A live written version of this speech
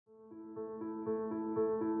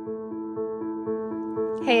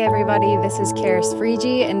Hey everybody, this is Karis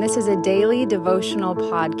Frigi, and this is a daily devotional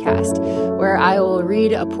podcast where I will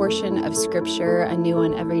read a portion of scripture, a new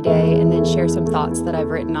one every day, and then share some thoughts that I've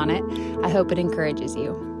written on it. I hope it encourages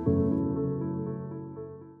you.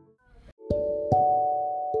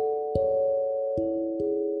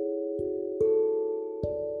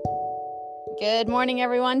 Good morning,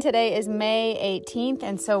 everyone. Today is May 18th,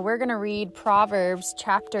 and so we're going to read Proverbs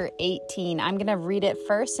chapter 18. I'm going to read it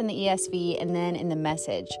first in the ESV and then in the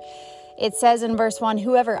Message. It says in verse 1,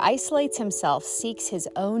 "Whoever isolates himself seeks his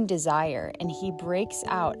own desire, and he breaks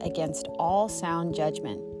out against all sound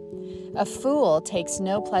judgment. A fool takes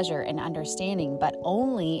no pleasure in understanding, but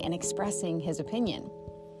only in expressing his opinion.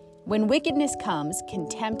 When wickedness comes,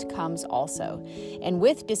 contempt comes also, and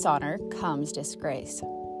with dishonor comes disgrace.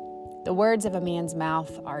 The words of a man's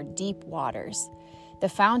mouth are deep waters. The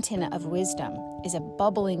fountain of wisdom is a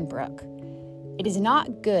bubbling brook. It is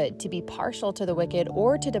not good to be partial to the wicked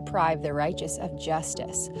or to deprive the righteous of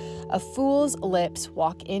justice. A fool's lips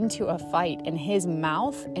walk into a fight, and his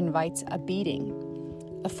mouth invites a beating.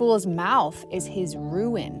 A fool's mouth is his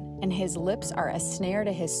ruin, and his lips are a snare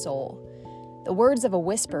to his soul. The words of a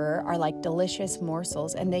whisperer are like delicious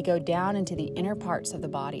morsels, and they go down into the inner parts of the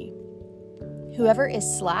body. Whoever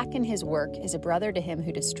is slack in his work is a brother to him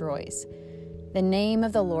who destroys. The name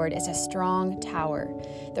of the Lord is a strong tower.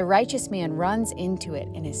 The righteous man runs into it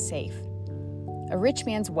and is safe. A rich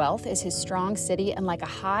man's wealth is his strong city, and like a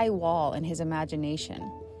high wall in his imagination.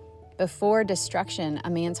 Before destruction, a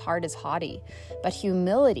man's heart is haughty, but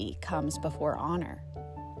humility comes before honor.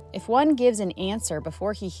 If one gives an answer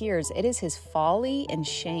before he hears, it is his folly and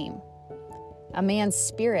shame. A man's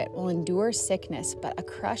spirit will endure sickness, but a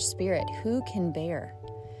crushed spirit who can bear?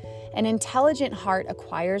 An intelligent heart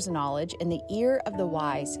acquires knowledge, and the ear of the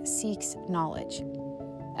wise seeks knowledge.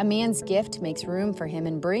 A man's gift makes room for him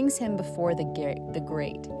and brings him before the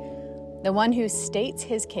great. The one who states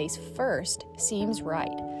his case first seems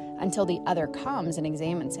right, until the other comes and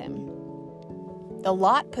examines him. The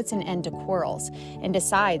lot puts an end to quarrels and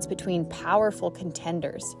decides between powerful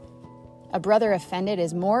contenders. A brother offended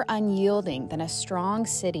is more unyielding than a strong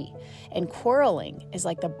city, and quarreling is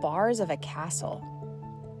like the bars of a castle.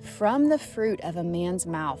 From the fruit of a man's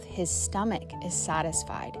mouth, his stomach is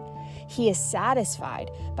satisfied. He is satisfied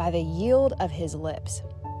by the yield of his lips.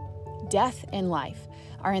 Death and life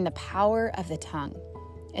are in the power of the tongue,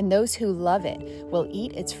 and those who love it will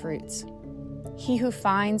eat its fruits. He who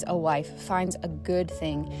finds a wife finds a good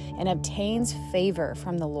thing and obtains favor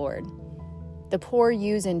from the Lord. The poor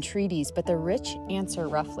use entreaties, but the rich answer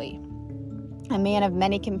roughly. A man of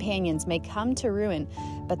many companions may come to ruin,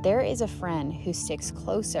 but there is a friend who sticks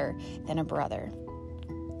closer than a brother."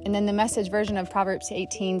 And then the Message version of Proverbs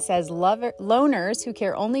 18 says, "Loners who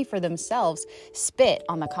care only for themselves spit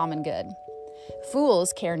on the common good.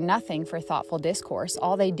 Fools care nothing for thoughtful discourse.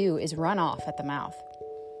 All they do is run off at the mouth.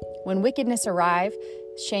 When wickedness arrive,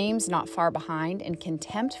 shame's not far behind, and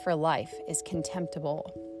contempt for life is contemptible.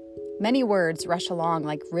 Many words rush along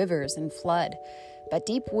like rivers and flood, but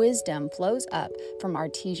deep wisdom flows up from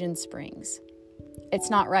artesian springs. It's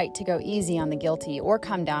not right to go easy on the guilty or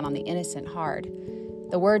come down on the innocent hard.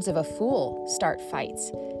 The words of a fool start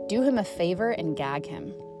fights. Do him a favor and gag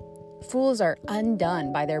him. Fools are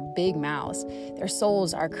undone by their big mouths. Their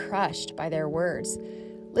souls are crushed by their words.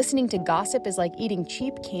 Listening to gossip is like eating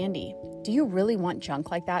cheap candy. Do you really want junk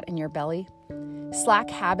like that in your belly? Slack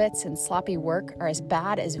habits and sloppy work are as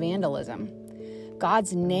bad as vandalism.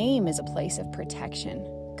 God's name is a place of protection.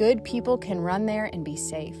 Good people can run there and be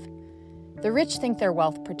safe. The rich think their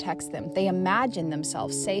wealth protects them. They imagine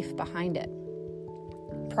themselves safe behind it.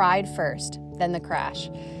 Pride first, then the crash,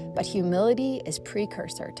 but humility is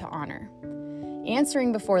precursor to honor.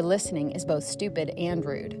 Answering before listening is both stupid and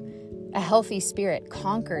rude. A healthy spirit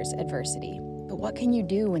conquers adversity, but what can you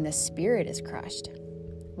do when the spirit is crushed?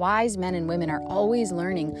 Wise men and women are always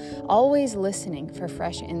learning, always listening for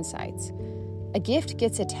fresh insights. A gift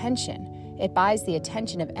gets attention. It buys the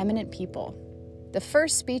attention of eminent people. The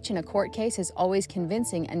first speech in a court case is always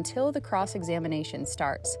convincing until the cross-examination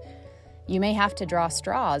starts. You may have to draw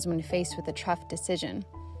straws when faced with a tough decision.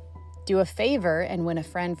 Do a favor and win a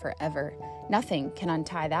friend forever. Nothing can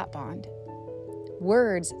untie that bond.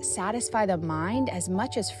 Words satisfy the mind as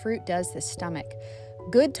much as fruit does the stomach.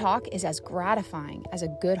 Good talk is as gratifying as a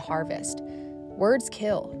good harvest. Words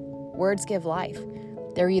kill. Words give life.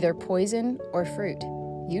 They're either poison or fruit.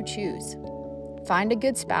 You choose. Find a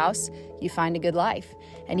good spouse, you find a good life,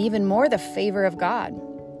 and even more the favor of God.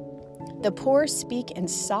 The poor speak in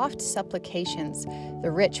soft supplications.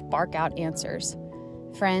 The rich bark out answers.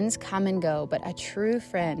 Friends come and go, but a true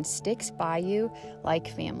friend sticks by you like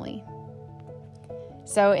family.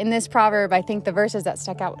 So in this proverb, I think the verses that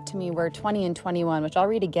stuck out to me were 20 and 21, which I'll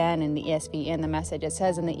read again in the ESV and the Message. It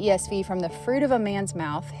says in the ESV, "From the fruit of a man's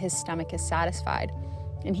mouth, his stomach is satisfied,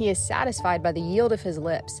 and he is satisfied by the yield of his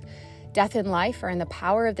lips. Death and life are in the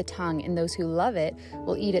power of the tongue, and those who love it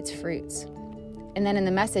will eat its fruits." And then in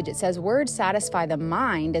the Message, it says, "Words satisfy the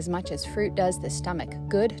mind as much as fruit does the stomach.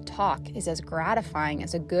 Good talk is as gratifying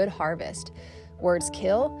as a good harvest. Words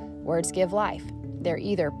kill, words give life. They're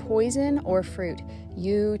either poison or fruit.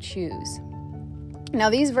 You choose." Now,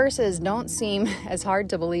 these verses don't seem as hard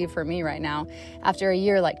to believe for me right now after a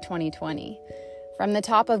year like 2020. From the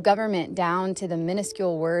top of government down to the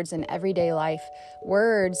minuscule words in everyday life,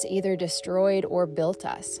 words either destroyed or built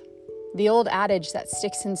us. The old adage that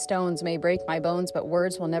sticks and stones may break my bones, but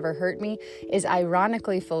words will never hurt me is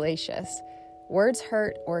ironically fallacious. Words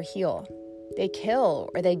hurt or heal. They kill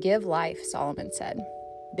or they give life, Solomon said.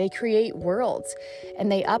 They create worlds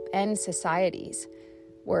and they upend societies.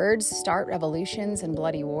 Words start revolutions and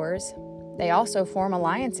bloody wars. They also form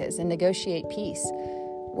alliances and negotiate peace.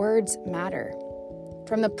 Words matter.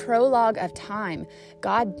 From the prologue of time,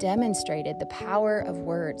 God demonstrated the power of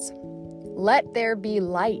words. "Let there be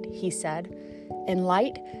light," he said. And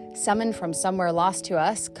light, summoned from somewhere lost to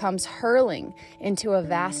us, comes hurling into a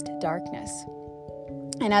vast darkness.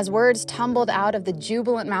 And as words tumbled out of the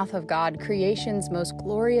jubilant mouth of God, creation's most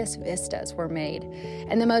glorious vistas were made,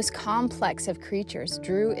 and the most complex of creatures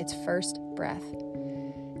drew its first breath.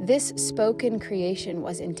 This spoken creation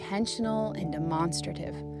was intentional and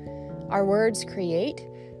demonstrative. Our words create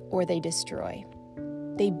or they destroy.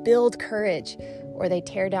 They build courage or they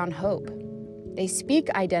tear down hope. They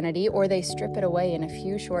speak identity or they strip it away in a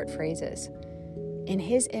few short phrases. In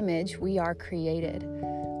His image, we are created,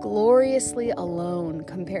 gloriously alone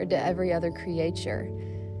compared to every other creature.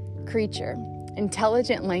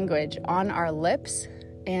 Intelligent language on our lips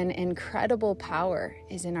and incredible power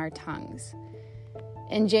is in our tongues.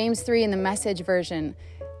 In James 3 in the Message version,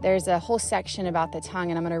 there's a whole section about the tongue,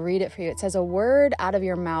 and I'm going to read it for you. It says, "A word out of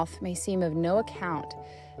your mouth may seem of no account,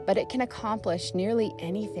 but it can accomplish nearly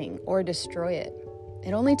anything or destroy it.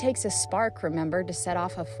 It only takes a spark, remember, to set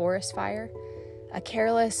off a forest fire. A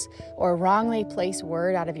careless or wrongly placed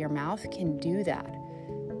word out of your mouth can do that.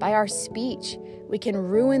 By our speech, we can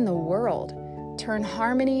ruin the world, turn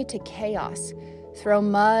harmony to chaos, throw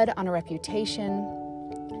mud on a reputation,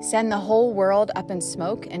 send the whole world up in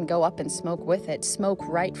smoke and go up in smoke with it, smoke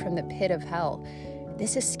right from the pit of hell.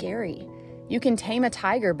 This is scary. You can tame a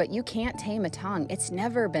tiger, but you can't tame a tongue. It's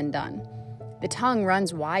never been done. The tongue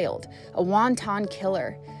runs wild, a wanton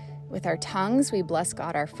killer. With our tongues, we bless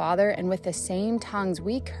God our Father, and with the same tongues,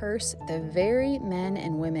 we curse the very men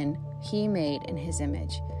and women He made in His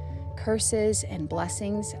image. Curses and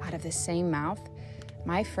blessings out of the same mouth.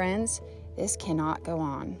 My friends, this cannot go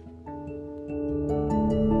on."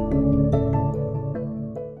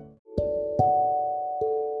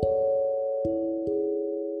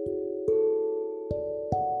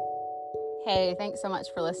 Hey, thanks so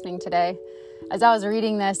much for listening today. As I was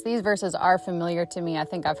reading this, these verses are familiar to me. I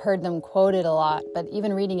think I've heard them quoted a lot, but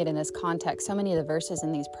even reading it in this context, so many of the verses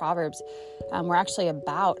in these Proverbs were actually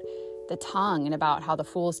about the tongue and about how the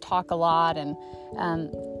fools talk a lot. And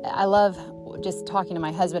I love just talking to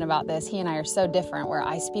my husband about this. He and I are so different, where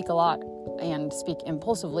I speak a lot and speak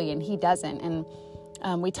impulsively and he doesn't.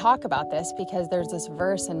 And we talk about this because there's this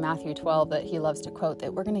verse in Matthew 12 that he loves to quote,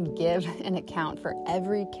 that we're going to give an account for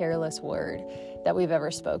every careless word that we've ever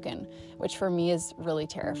spoken, which for me is really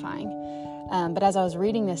terrifying. But as I was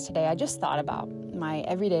reading this today, I just thought about my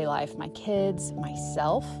everyday life, my kids,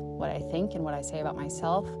 myself, what I think and what I say about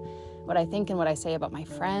myself, what I think and what I say about my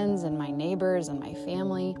friends and my neighbors and my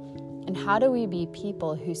family. And how do we be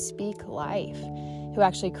people who speak life, who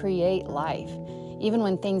actually create life? Even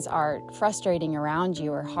when things are frustrating around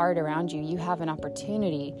you or hard around you, you have an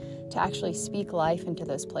opportunity to actually speak life into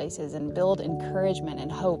those places and build encouragement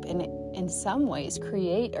and hope, and in some ways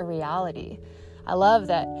create a reality. I love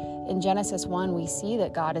that in Genesis 1, we see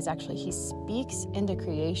that God is actually, He speaks into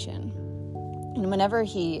creation. And whenever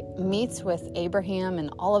He meets with Abraham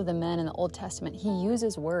and all of the men in the Old Testament, He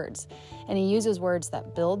uses words. And He uses words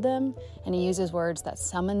that build them, and He uses words that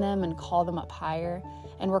summon them and call them up higher.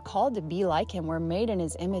 And we're called to be like Him. We're made in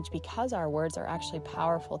His image because our words are actually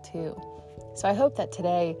powerful too. So I hope that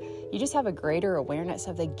today you just have a greater awareness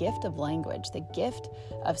of the gift of language, the gift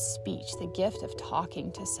of speech, the gift of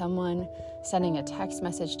talking to someone, sending a text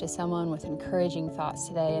message to someone with encouraging thoughts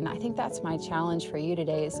today. And I think that's my challenge for you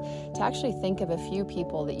today, is to actually think of a few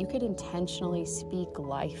people that you could intentionally speak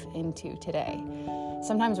life into today.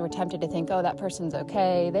 Sometimes we're tempted to think, oh, that person's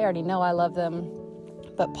okay. They already know I love them.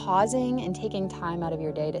 But pausing and taking time out of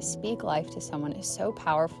your day to speak life to someone is so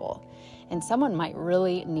powerful. And someone might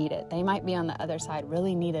really need it. They might be on the other side,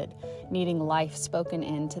 really needing life spoken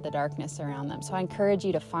into the darkness around them. So I encourage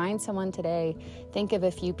you to find someone today, think of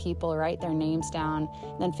a few people, write their names down,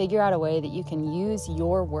 and then figure out a way that you can use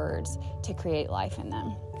your words to create life in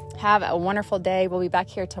them. Have a wonderful day. We'll be back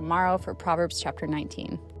here tomorrow for Proverbs chapter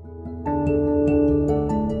 19.